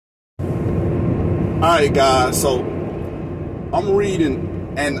right, guys, so I'm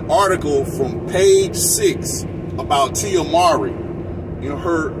reading an article from page 6 about Tia Mowry and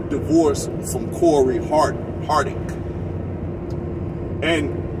her divorce from Corey Hardick.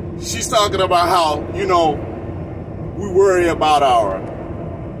 And she's talking about how, you know, we worry about our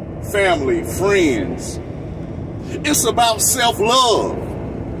family, friends. It's about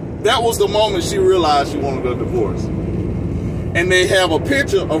self-love. That was the moment she realized she wanted a divorce. And they have a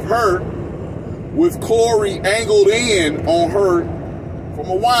picture of her with Corey angled in on her from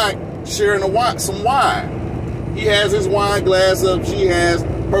a wine, sharing some wine. He has his wine glass up. She has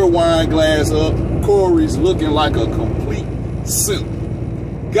her wine glass up. Corey's looking like a complete simp.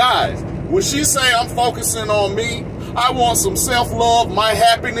 Guys, when she say I'm focusing on me, I want some self-love, my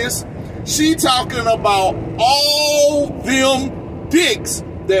happiness, she talking about all them dicks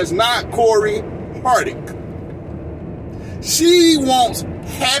that's not Corey Hardick. She wants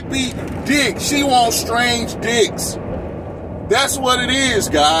happy dicks. She wants strange dicks. That's what it is,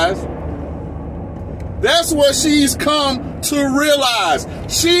 guys. That's what she's come to realize.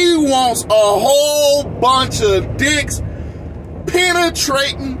 She wants a whole bunch of dicks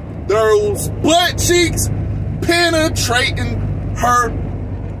penetrating those butt cheeks, penetrating her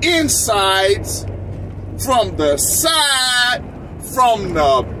insides from the side, from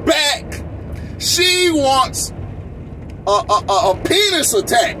the back. She wants a penis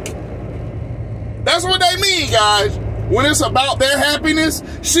attack. That's what they mean, guys. When it's about their happiness,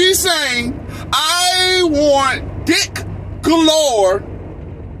 she's saying, I want dick galore,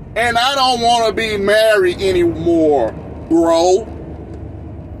 and I don't want to be married anymore, bro.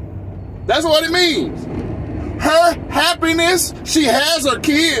 That's what it means. Her happiness, she has her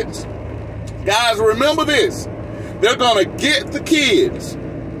kids. Guys, remember this. They're going to get the kids.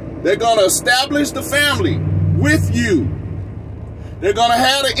 They're going to establish the family with you. They're going to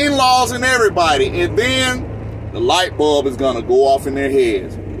have the in-laws and everybody. And then the light bulb is going to go off in their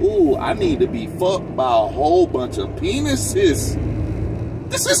heads. Ooh, I need to be fucked by a whole bunch of penises.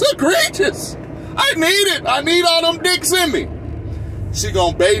 This is egregious. I need it. I need all them dicks in me. She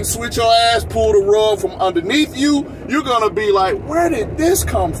gonna bait and switch your ass, pull the rug from underneath you. You're gonna be like, where did this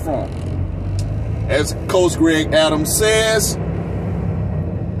come from? As Coach Greg Adams says,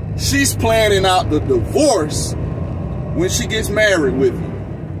 she's planning out the divorce when she gets married with you.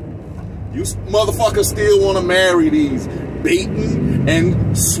 You motherfuckers still want to marry these baiting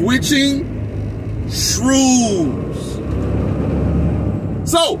and switching shrews.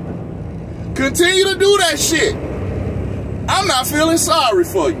 So, continue to do that shit. I'm not feeling sorry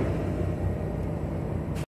for you.